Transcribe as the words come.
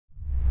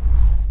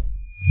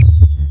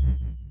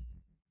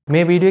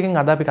මේ වීඩියෝ එකෙන්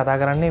අද අපි කතා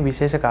කරන්නේ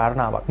විශේෂ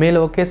කාරණාවක්. මේ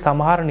ලෝකයේ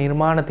සමහර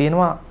නිර්මාණ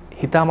තියෙනවා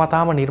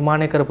හිතාමතාම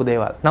නිර්මාණය කරපු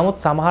දේවල්.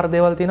 නමුත් සමහර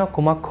දේවල් තියෙනවා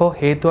කුමක් හෝ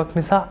හේතුවක්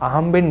නිසා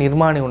අහම්බෙන්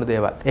නිර්මාණය වුණු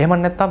දේවල්. එහෙම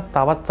නැත්නම්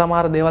තවත්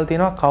සමහර දේවල්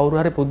තියෙනවා කවුරු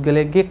හරි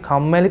පුද්ගලයෙක්ගේ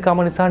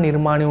කම්මැලිකම නිසා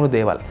නිර්මාණය වුණු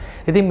දේවල්.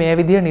 ඉතින් මේ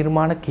විදිය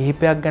නිර්මාණ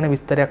කිහිපයක් ගැන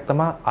විස්තරයක්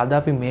තමයි අද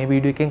අපි මේ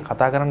වීඩියෝ එකෙන්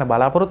කතා කරන්න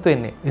බලාපොරොත්තු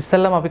වෙන්නේ.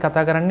 ඉස්සෙල්ලාම අපි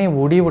කතා කරන්නේ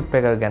වුඩි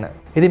වුඩ්පෙකර් ගැන.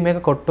 ඉතින්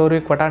මේක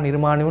කොට්ටෝරුවෙක් වටා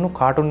නිර්මාණය වුණු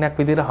කාටුන් එකක්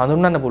විදිහට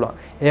හඳුන්වන්න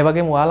පුළුවන්. ඒ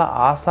වගේම ඔයාලා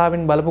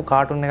ආසාවෙන් බලපු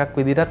කාටුන් එකක්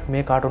විදිහටත්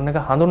මේ කාටුන්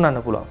එක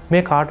හඳුන්වන්න පුළුවන්.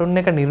 මේ කාටුන්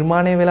එක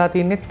නිර්මාණය වෙලා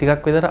තින්නේ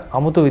ටිකක් විතර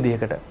අමුතු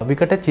විදිහකට.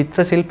 විකට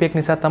චිත්‍ර ශිල්පියෙක්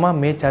නිසා තමයි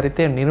මේ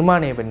චරිතය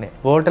නිර්මාණය වෙන්නේ.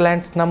 වෝල්ටර්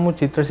ලෑන්ඩ්ස් නම් වූ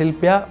චිත්‍ර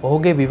ශිල්පියා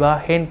ඔහුගේ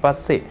විවාහයෙන්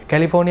පස්සේ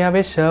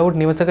කැලිෆෝනියාවේ ෂර්වුඩ්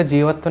නිවසක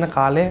ජීවත් වන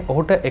කාලේ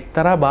ඔහුට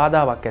එක්තරා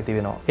බාධාවක් ඇති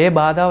වෙනවා. ඒ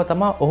බාධාව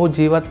තමයි ඔහු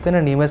ජීවත් වෙන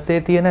නිවසේ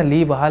තියෙන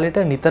ලී වහලට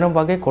නිතරම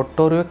වගේ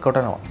කොට්ටෝරුවෙක්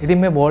කොටනවා.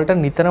 ඉතින් මේ වෝල්ටර්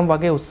නිතරම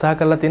වගේ උත්සාහ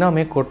කරලා තිනවා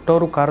මේ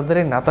කොට්ටෝරු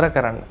කරදරේ නතර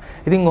කරන්න.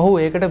 ඉතින් ඔහු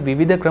ඒකට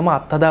විවිධ ක්‍රම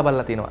අත්හදා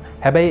බලලා තිනවා.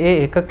 හැබැයි ඒ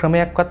එක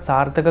ක්‍රමයක්වත්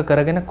සාර්ථක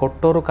කරගෙන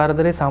කොට්ටෝරු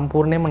කරදරේ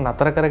සම්පූර්ණයෙන්ම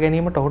නතර කර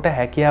ගැනීමට ඔහුට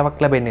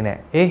හැකියාවක් ලැබෙන්නේ නැහැ.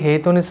 ඒ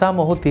හේතුව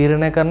නිසාම ඔහු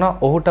තීරණය කරනවා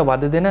ඔහුට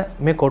වද දෙන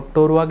මේ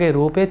කොට්ටෝරු වගේ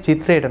රූපය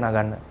චිත්‍රයට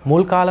නගන්න.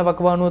 මුල් කාල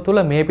වකවානුව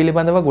තුළ මේ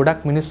පිළිබඳව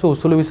ගොඩක් මිනිස්සු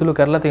උසුළු විසුළු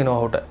කරලා තිනවා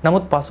ඔහුට.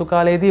 නමුත් පසු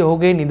කාලයේදී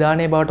ඔහුගේ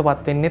නිදානයේ බවට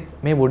පත් වෙන්නේ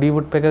මේ වුඩි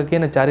වුඩ්පෙකර්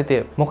කියන චරිතය.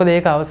 මොකද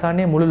ඒක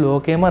අවසානයේ මුළු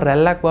ලෝකෙම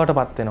රැල්ලක් බවට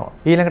පත් වෙනවා.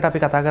 ඊළඟට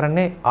අපි කතා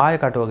කරන්නේ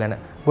ආය කටුව ගැන.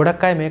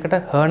 ගොඩක් අය මේකට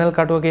හර්නල්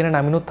කටුව කියන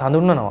නමිනුත්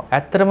හඳුන්වනවා.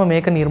 ඇත්තටම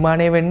මේක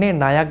නිර්මාණය වෙන්නේ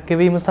ණයක්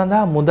ගෙවීම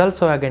සඳහා මුදල්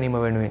සොයා ගැනීම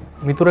වෙනුවෙන්.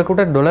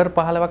 මිතුරෙකුට ඩොලර්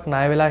 15ක්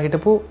ණය වෙලා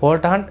හිටපු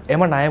වෝල්ටර්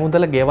එම ණය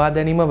මුදල ගෙවා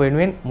ගැනීම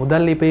වෙනුවෙන්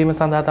මුදල් ලිපීම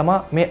සඳහා තමයි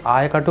මේ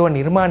ආය කටුව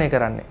නිර්මාණය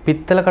කරන්නේ.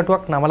 පිත්තල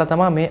කටුවක් නමලා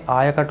තමයි මේ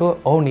ආය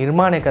කටුව ඔහු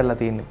නිර්මාණය කරලා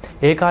තියෙන්නේ.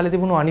 ඒ කාලේ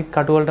තිබුණු අනිත්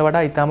කටු වලට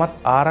වඩා ඉතාමත්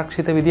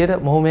ආරක්ෂිත විදියට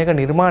මොහු මේක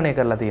නිර්මාණය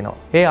කරලා තියෙනවා.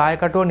 ඒ ආය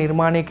කටුව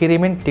නිර්මාණය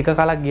කිරීමෙන් ටික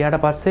කාලයක් ගියාට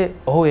පස්සේ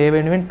ඔහු ඒ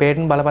වෙනුවෙන්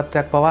පේටන්ට්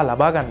බලපත්‍රයක් පවා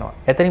ලබා ගන්නවා.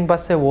 එතනින්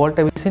පස්සේ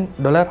වෝල්ටර් විසින්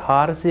ඩොලර්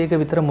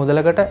 400ක විතර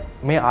මුදලකට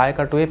මේ ආය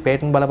කටුවේ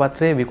පේටන්ට්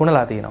බලපත්‍රය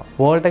විකුණලා තියෙනවා.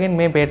 වෝල්ටර්ගෙන්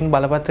මේ පේටන්ට්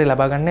බලපත්‍රය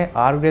ලබා ගන්නේ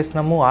ආර්ග්‍රේස්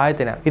නම් වූ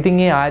ආයතනයක්. ඉතින්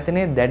මේ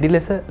ආයතනයේ දැඩි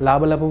ලෙස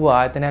ලාභ ලැබුව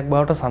ආයතනයක්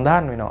බවට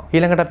සඳහන් වෙනවා.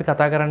 ඊළඟට අපි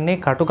කතා කරන්නේ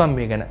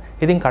කටුකම්බිය ගැන.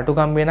 ඉතින්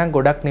කටුකම්බිය නම්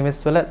ගොඩක්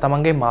නිවෙස්වල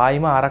තමන්ගේ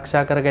මායිම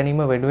ආරක්ෂා කර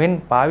ගැනීම වෙනුවෙන්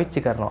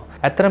පාවිච්චි කරනවා.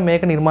 ඇත්තටම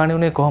මේක නිර්මාණය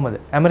වුණේ කොහොමද?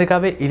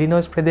 ඇමරිකාවේ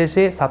ඉලිනොයිස්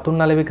ප්‍රදේශයේ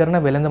සතුන් අලෙවි කරන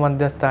වෙළඳ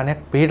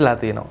මධ්‍යස්ථානයක් පිහිටලා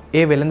තියෙනවා.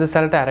 ඒ වෙළඳ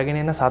සැලට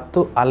අරගෙන එන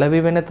සත්තු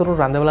අලෙවි වෙනතුරු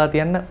රඳවලා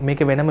තියන්න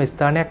මේක වෙනම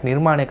ස්ථානයක්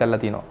නිර්මාණය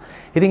කරලා තියෙනවා.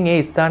 ඉතින්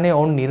ඒ ස්ථානයේ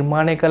ඔවුන්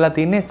නිර්මාණය කරලා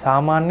තින්නේ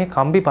සාමාන්‍ය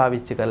කම්බි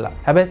පාවිච්චි කරලා.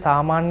 හැබැයි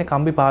සාමාන්‍ය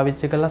කම්බි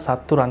පාවිච්චි කරලා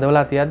සත්තු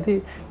රඳවලා තියද්දි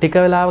ටික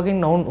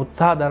වෙලාවකින් ඔවුන්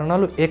උත්සාහ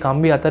දරනවලු ඒ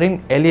කම්බි අතරින්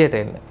එළියට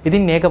එන්න.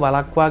 ඉතින් මේක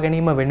වළක්වා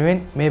ගැනීම වෙනුවෙන්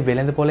මේ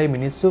වෙළඳ පොලේ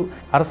මිනිස්සු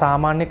අර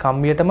සාමාන්‍ය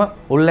කම්බියටම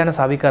උල්ලැන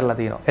සවි කරලා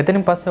තියෙනවා.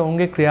 එතනින් පස්සේ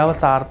ඔවුන්ගේ ක්‍රියාව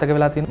සාර්ථක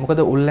වෙලා තියෙනවා.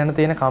 මොකද උල්ලැන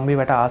තියෙන කම්බි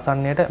වැට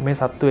ආසන්නයට මේ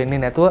සත්තු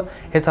එන්නේ නැතුව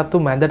ඒ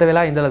සත්තු මැදට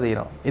වෙලා ඉඳලා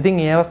තියෙනවා. ඉතින්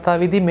මේ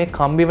අවස්ථාවේදී මේ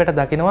කම්බි වැට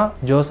දකිනවා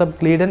ජෝසප්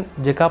ක්ලීඩන්,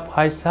 ජෙකබ්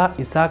හයිස්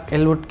සහ ඉසාක්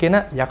එල්වුඩ්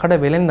කියන යකඩ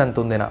වෙළෙන්දන්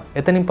තුන්දෙනා.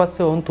 එතනින්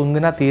පස්සේ ඔවුන්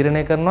තුන්දෙනා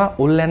තීරණය කරනවා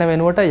උල්ලැන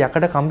වෙනුවට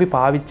යකඩ කම්බි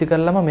පාවිච්චි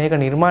කරලම මේක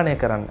නිර්මාණය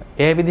කරන්න.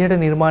 ඒ විදිහට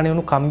නිර්මාණය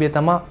වුණු කම්බිය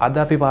තමයි අද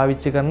අපි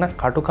පාවිච්චි කරන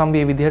කටු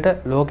කම්බිය විදිහට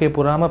ලෝකේ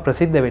පුරාම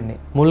ප්‍රසිද්ධ වෙන්නේ.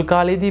 මුල්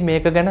කාලේදී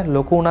මේක ගැන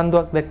ලොකු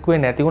උනන්දුවක්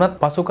දැක්ුවේ නැති වුණත්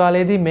පසු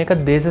කාලේදී මේක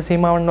දේශ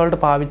සීමාවන්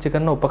වලට පාවිච්චි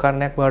කරන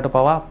උපකරණයක් බවට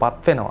පවා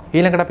පත් වෙනවා.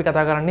 ඊළඟට අපි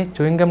කතා කරන්නේ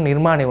චුයින්ගම්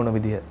නිර්මාණය වුණු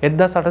විදිහ.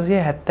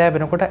 1870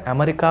 වෙනකොට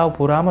ඇමරිකාව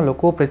පුරාම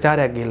ලොකු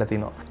ප්‍රචාරයක් ගිහිල්ලා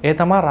තිනවා. ඒ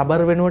තමයි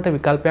රබර් වෙනුවට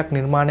විකල්පයක්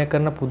නිර්මාණය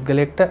කරන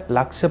පුද්ගලයෙක්ට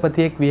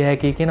ලක්ෂපතියෙක් විය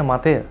හැකියි කියන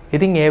මතය.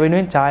 ඉතින් ඒ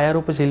වෙනුවෙන්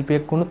ඡායාරූප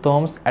ශිල්පියෙක් වුණු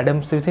තෝමස්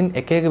ඇඩම්ස් විසින්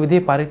එක එක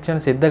විදිහේ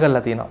පරීක්ෂණ සිද්ධ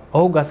කරලා තිනවා.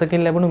 ඔහු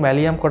ගසකින් ලැබුණු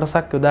මැලියම්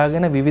කොටසක්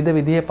යොදාගෙන විවිධ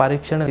විදිහේ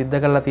පරීක්ෂණ සිද්ධ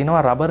කරලා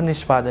තිනවා රබර්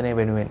නිෂ්පාදනය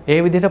වෙනුවෙන්. ඒ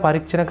විදිහට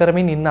පරීක්ෂණ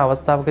කරමින් ඉන්න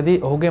අවස්ථාවකදී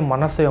ඔහුගේ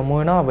මනස යොමු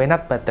වෙනවා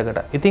වෙනත්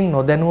පැත්තකට. ඉතින්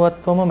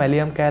නොදැනුවත්වම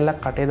මැලියම්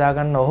කෑල්ලක් කටේ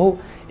දාගන්න ඔහු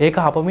ඒක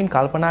හපමින්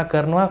කල්පනා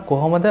කරනවා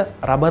කොහොමද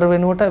රබර්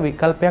වෙනුවට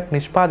විකල්පයක්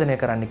නිෂ්පාදනය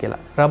කරන්න කියලා.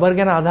 රබර්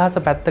ගැන අදහස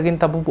පැත්තකින්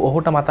තබපු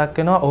ඔහුට මතක්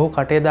වෙනවා ඔහු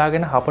කටේ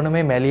දාගෙන හපන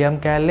මේ මැලියම්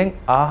කෑල්ලෙන්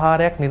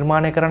ආහාරයක්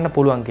නිර්මාණය කරන්න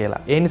පුළුවන් කියලා.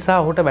 ඒ නිසා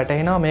ඔහුට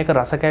වැටහෙනවා මේක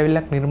රස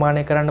කැවිල්ලක්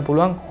නිර්මාණය කරන්න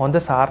පුළුවන් හොඳ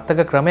සාර්ථක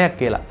ක්‍රමයක්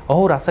කියලා.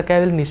 ඔහු රස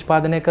කැවිල්ල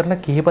නිෂ්පාදනය කරන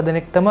කිහිප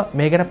දෙනෙක්ටම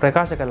මේ ගැන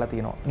ප්‍රකාශ කරලා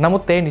තියෙනවා.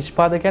 නමුත් ඒ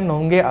නිෂ්පාදකයන්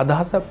ඔවුන්ගේ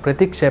අදහස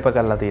ප්‍රතික්ෂේප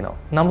කරලා තියෙනවා.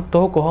 නමුත්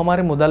ඔහු කොහොම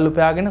හරි මුදල්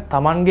උපයාගෙන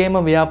තමන්ගේම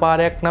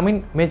ව්‍යාපාරයක්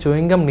නමින් මේ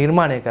චුයින්ගම්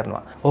නිර්මාණය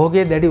කරනවා.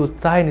 ඔහුගේ දැඩි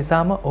උත්සාහය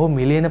නිසාම ඔහු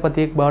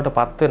මිලියනපතියෙක් බවට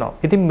පත් වෙනවා.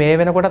 ඉතින් මේ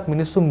වෙනකොටත්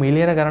මිනිස්සු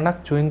මිලියන ගණනක්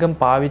චුයින්ගම්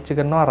පාවිච්චි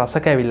කරනවා රස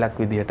කැවිල්ලක්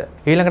විදියට.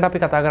 ඊළඟට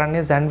අපි කතා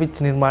කරන්නේ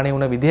සෑන්ඩ්විච් නිර්මාණය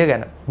වුණ විදිය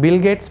ගැන. බිල්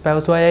ගේට්ස්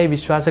පැවසුවායයි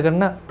විශ්වාස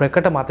කරන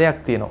ප්‍රකට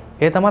මතයක් තියෙනවා.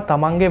 ඒ තමයි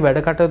තමන්ගේ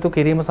වැඩ කටයුතු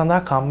කිරීම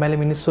සඳහා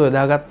කම්මැලි මිනිස්සු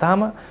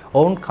යොදාගත්තාම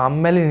ඔවුන්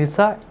කම්මැලි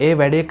නිසා ඒ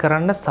වැඩේ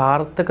කරන්න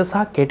සාර්ථක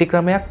සහ කෙටි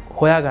ක්‍රමයක්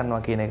හොයා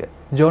ගන්නවා කියන එක.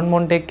 ජෝන්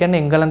මොන්ටෙක් කියන්නේ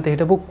එංගලන්තේ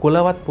හිටපු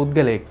කුලවත්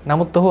පුද්ගලයෙක්.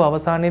 නමුත් ඔහු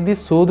අවසානයේදී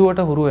සූදුවට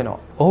හුරු වෙනවා.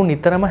 ඔහු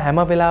නිතරම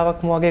හැම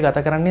වෙලාවකම වගේ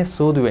ගත කරන්නේ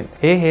සූදුවෙන්.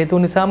 ඒ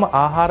හේතුව නිසාම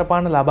ආහාර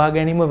පාන ලබා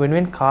ගැනීම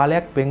වෙනුවෙන්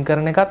කාලයක් වෙන්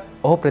කරන එකත්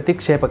ඔහු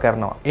ප්‍රතික්ෂේප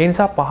කරනවා. ඒ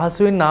නිසා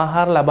පහසුවෙන්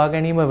ආහාර ලබා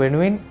ගැනීම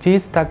වෙනුවෙන්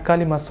චීස්,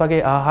 තක්කාලි, මස්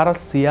වගේ ආහාර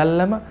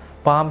සියල්ලම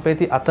පාම්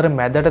පෙති අතර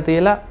මැදට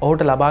තියලා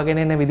ඔහුට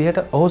ලබාගෙන එන විදිහට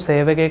ඔහු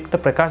සේවකයෙක්ට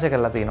ප්‍රකාශ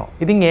කරලා තියෙනවා.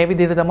 ඉතින් ඒ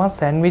විදිහට තමයි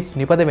සෑන්ඩ්විච්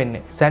නිපද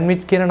වෙන්නේ.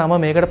 සෑන්ඩ්විච් කියන නම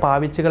මේකට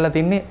පාවිච්චි කරලා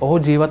තින්නේ ඔහු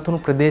ජීවත්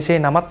වුණු ප්‍රදේශයේ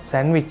නමත්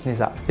සෑන්ඩ්විච්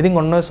නිසා. ඉතින්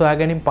ඔන්න ඔය සොයා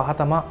ගැනීම පහ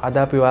තමයි අද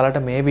අපි ඔයාලට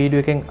මේ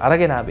වීඩියෝ එකෙන්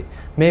අරගෙන ආවේ.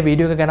 මේ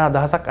වීඩියෝ එක ගැන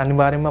අදහසක්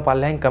අනිවාර්යයෙන්ම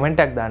පල්ලෙහෙන් කමෙන්ට්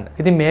එකක් දාන්න.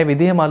 ඉතින් මේ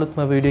විදිහම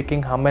අලුත්ම වීඩියෝ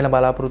එකකින් හම්බ වෙන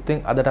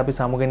බලාපොරොත්තුෙන් අදට අපි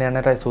සමුගෙන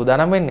යන්නටයි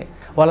සූදානම් වෙන්නේ.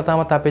 ඔයාලා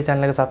තාමත් අපේ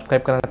channel එක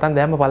subscribe කරලා නැත්නම්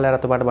දැන්ම පල්ලෙහාට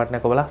රතු පාට බටන්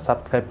එක ඔබලා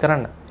subscribe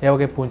කරන්න. ඒ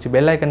වගේ පුංචි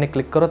bell icon එක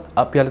click කරොත්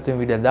අපි අලුතින්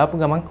වීඩියෝ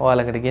දාපු ගමන්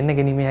ඔයාලකට ගෙන්න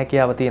ගැනීමේ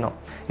හැකියාව තියෙනවා.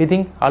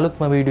 ඉතින්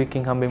අලුත්ම වීඩියෝ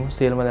එකකින් හම්බෙමු.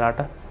 සියලුම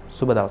දෙනාට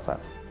සුබ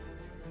දවසක්.